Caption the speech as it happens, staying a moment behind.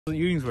What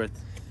your earnings worth?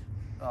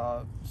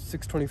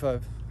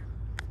 $6.25.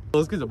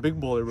 This kid's a big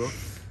baller, bro.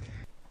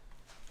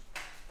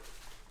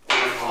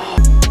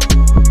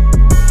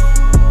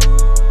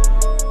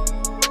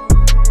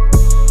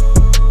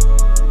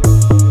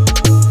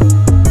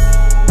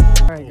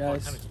 Alright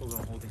guys,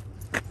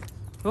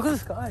 look at the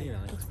sky.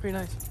 Yeah, it looks pretty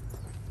nice.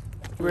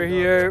 We're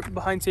here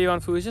behind Save on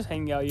Foods, just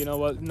hanging out, you know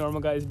what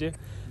normal guys do.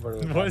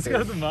 Boy's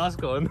got the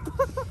mask on.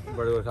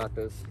 Vertical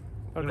cactus.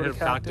 I'm gonna hit a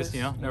cactus,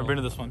 you know? Never been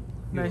to this one.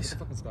 Nice.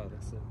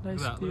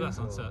 Nice. Look at that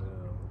sunset.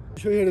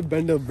 Show you how to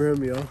bend a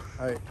brim, yo.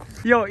 Alright.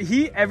 Yo,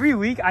 every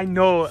week I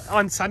know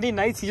on Sunday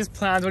nights he just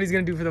plans what he's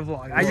gonna do for the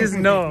vlog. I just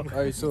know.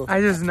 Alright, so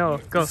I just know.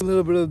 Go. A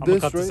little bit of this, I'm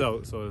gonna cut this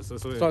out, so you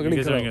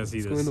guys aren't gonna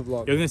see this.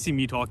 You're gonna see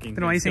me talking.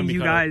 Then why are you saying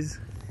you guys?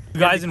 You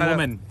guys and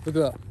women. Look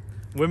at that.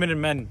 Women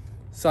and men.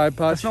 Side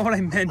patch. That's not what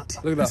I meant. Look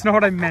at that. That's not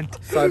what I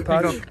meant. Side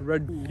patch.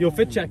 Red. Yo,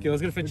 fit check, yo.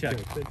 Let's get a fit check.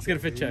 Let's get a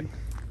fit check.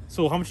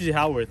 So how much is your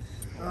hat worth?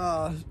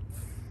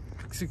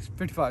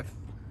 $6.55.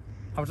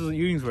 How much is your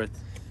earrings worth?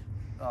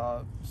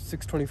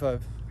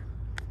 $6.25.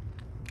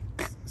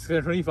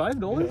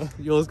 $625? Yeah.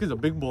 Yo, this kid's a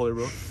big baller,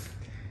 bro.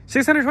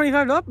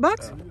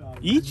 $625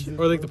 each,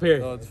 or like the pair?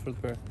 No, it's for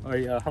the pair. All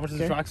right. How much is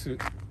the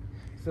tracksuit?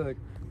 So like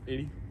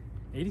 80.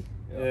 80?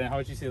 Yeah. How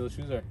much you say those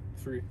shoes are?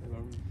 Free.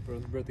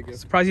 Birthday gift.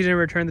 Surprised you didn't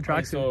return the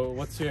tracksuit. Right, so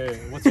what's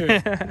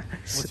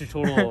your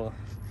total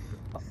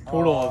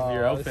of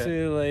your outfit? I'd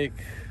say like,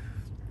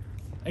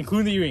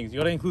 including the earrings. You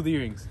gotta include the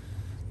earrings.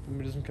 Let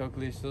me do some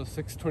calculations. So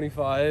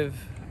 $6.25,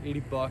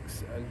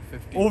 $80, and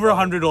 $50. Over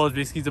 $100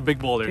 basically. He's a big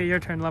baller. Okay, your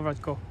turn,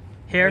 Lavraj. Go.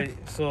 Hair.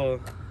 Right, so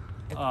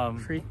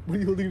free. What are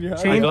you holding in your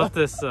hand? I got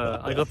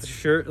this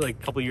shirt like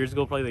a couple years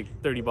ago, probably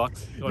like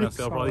 $30. Going on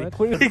sale probably.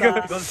 Solid.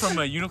 Got this from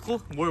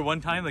Uniqlo. Wore it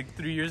one time like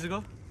 3 years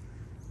ago.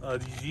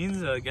 These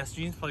jeans, Guess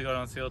jeans, probably got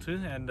on sale too,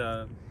 and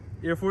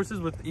Air Forces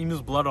with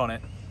Emu's blood on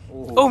it.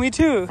 Oh, me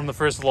too. From the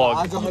first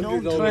vlog.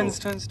 Twins.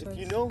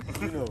 You know.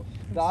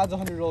 The ad's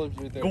 $100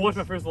 right there. Go watch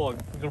my first vlog.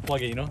 I'm gonna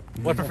plug it, you know?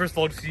 Watch my first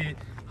vlog to see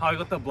how I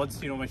got that blood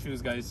stain on my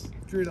shoes, guys.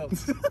 Straight up.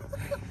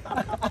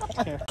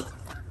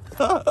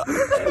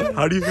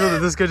 How do you feel that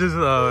this guy just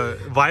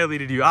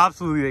violated you?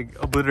 Absolutely like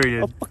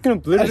obliterated. I fucking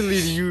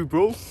obliterated you,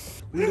 bro.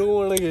 You don't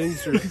want like an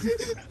answer.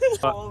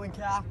 Falling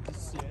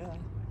cactus, yeah.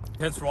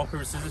 Let's rock,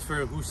 paper, scissors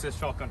for who says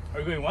shotgun. Are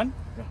we going one?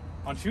 Yeah.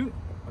 On shoot?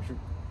 On shoot.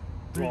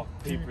 Rock,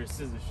 paper,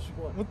 scissors, shoot.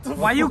 What the fuck?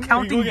 Why are you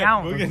counting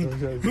down?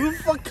 Who the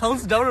fuck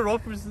counts down and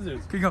rock, paper,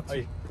 scissors? Here you go.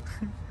 Hey.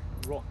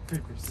 Rock,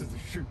 paper, scissors,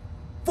 shoot.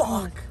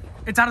 Fuck!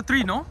 It's out of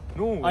 3, no?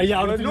 No. Yeah,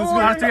 out of 3. No,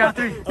 out of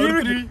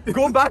 3.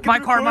 Go back. My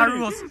car, my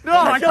rules.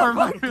 No, my car,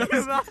 my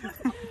rules.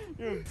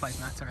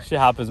 Alright. Shit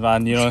happens,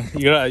 man. You know,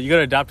 you gotta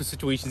adapt to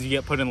situations you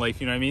get put in life.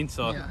 You know what I mean?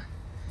 So Yeah.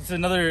 it's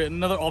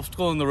another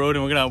obstacle in the road,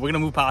 and we're gonna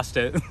move past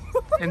it.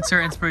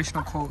 Insert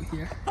inspirational quote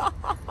here.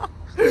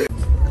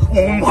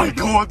 Oh my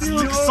god, this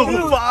thing's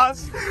so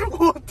fast!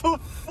 What the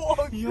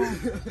fuck? Yo,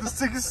 this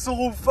thing is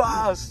so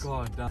fast!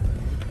 God damn.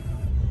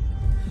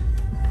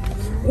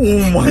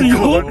 Oh my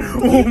god!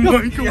 Oh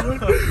my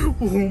god!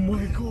 Oh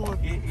my god!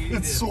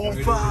 It's so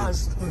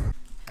fast!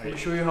 Let me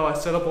show you how I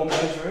set up on my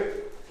bench, right?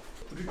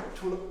 3,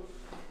 2,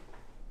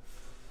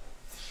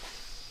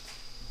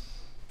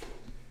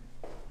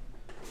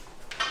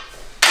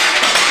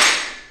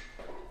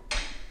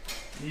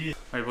 1.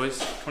 Alright boys,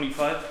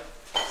 25.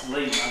 It's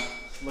late, man.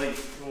 It's late.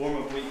 Warm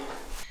up week.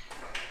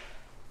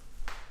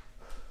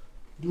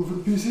 Do it for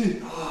the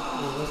PC.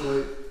 Oh, that's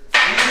late.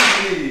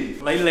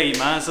 Late,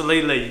 man. It's a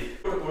late.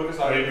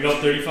 Alright, we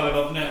got 35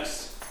 up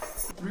next.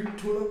 3,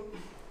 2,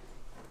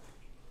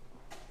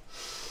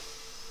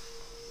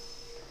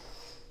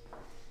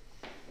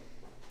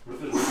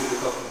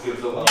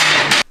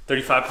 1.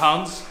 35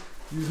 pounds.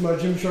 Use my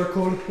Gymshark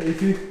code,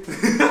 AP.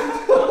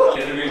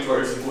 Interview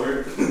for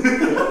support.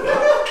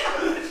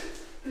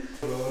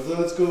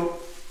 Let's go.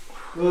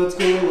 Let's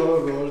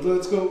go.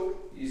 Let's go.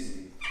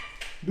 Easy.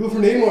 Do it for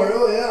Neymar.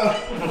 Oh yeah.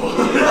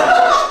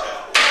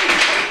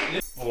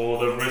 Oh,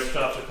 the wrist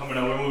straps are coming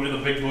out. We're moving to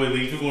the big boy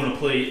league. We're going to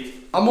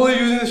plate. I'm only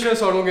using this shit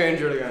so I don't get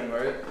injured again,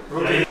 right?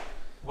 Okay.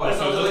 Look at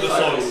the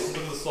socks.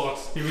 Look at the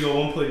socks. Here we go.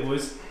 One plate,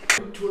 boys.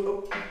 2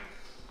 up.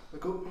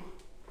 Let go.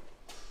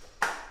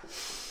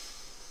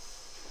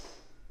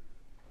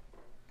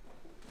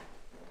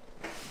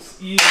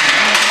 It's easy.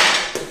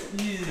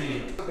 It's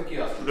easy.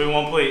 We're doing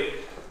one plate.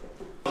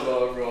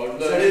 Oh, bro.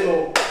 Let's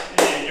go.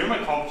 Hey, you're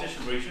my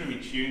competition, bro. You shouldn't be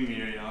cheering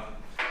me right now.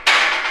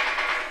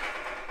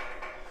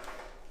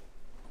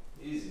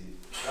 Easy.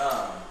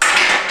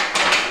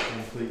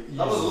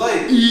 That was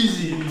light.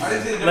 Easy.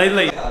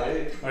 Light.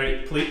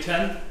 Alright, plate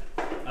 10.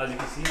 As you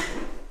can see.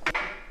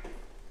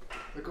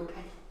 Let go.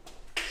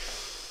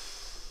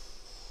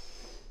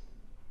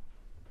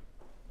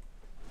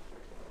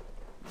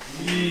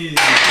 Easy.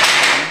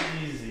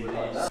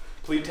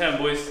 Plate 10,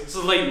 boys. This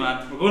is late,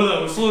 man. We're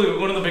going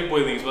to the big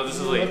boy leagues, but this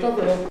is late.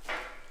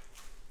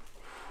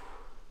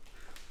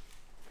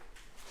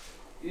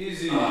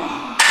 Easy.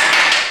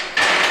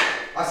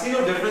 I see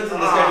no difference in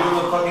this guy doing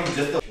the fucking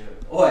just the.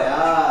 Oh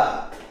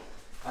yeah.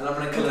 And I'm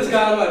gonna kill this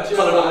guy on my gym.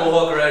 Color the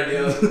mohawk red,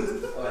 dude.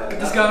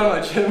 This guy on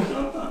my gym.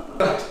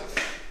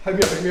 Hype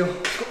me up, hype me up.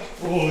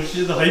 Oh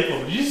shit, the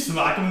hypo. Did you just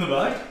smack him in the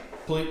back?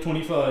 Plate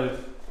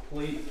 25.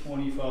 Plate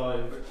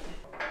 25.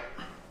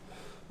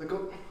 Let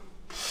go.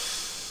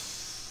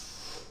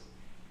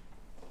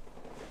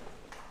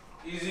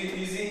 Easy,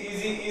 easy,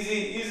 easy, easy,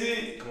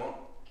 easy. Come on.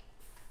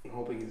 I'm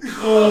hoping it's...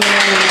 Oh.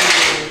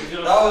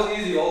 That was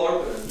easy, all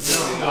over.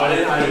 No, I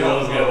didn't. That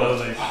was good. That was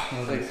nice.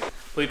 Thanks.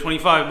 Plate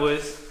 25,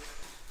 boys.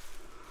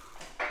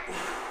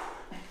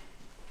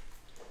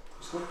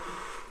 Let's go.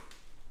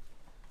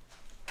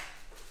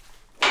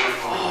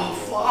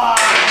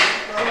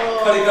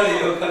 Cut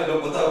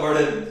it, put that word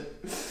in.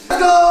 Let's go!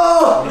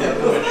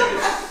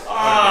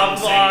 Ah,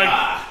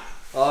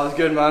 fuck. Oh, that's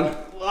good, man.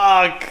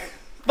 Fuck.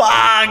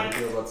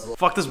 Fuck.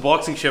 Fuck this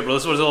boxing shit, bro.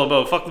 This is what it's all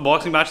about. Fuck the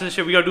boxing matches and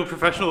shit. We gotta do a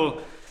professional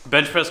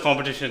bench press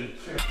competition.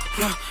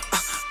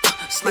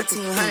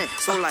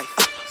 So like,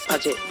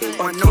 budget,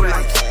 or no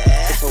like,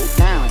 so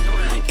down.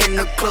 In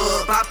the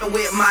club, popping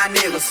with my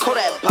niggas. Call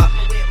that pop.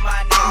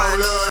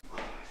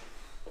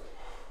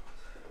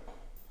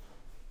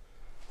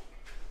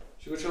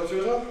 Should we go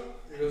shows up?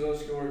 He goes on,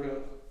 just go work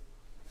out.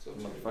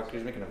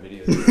 Motherfucker's making a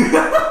video.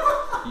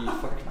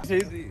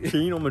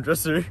 Shane on my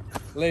dresser.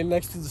 Laying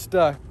next to the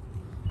stack.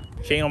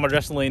 Shane on my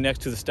dresser laying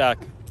next to the stack.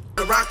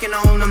 Rocking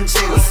on them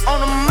jiggers. On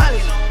the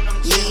money.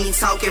 You ain't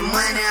talking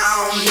money,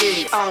 I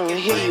don't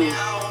hear you.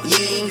 You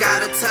ain't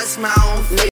gotta touch my own face.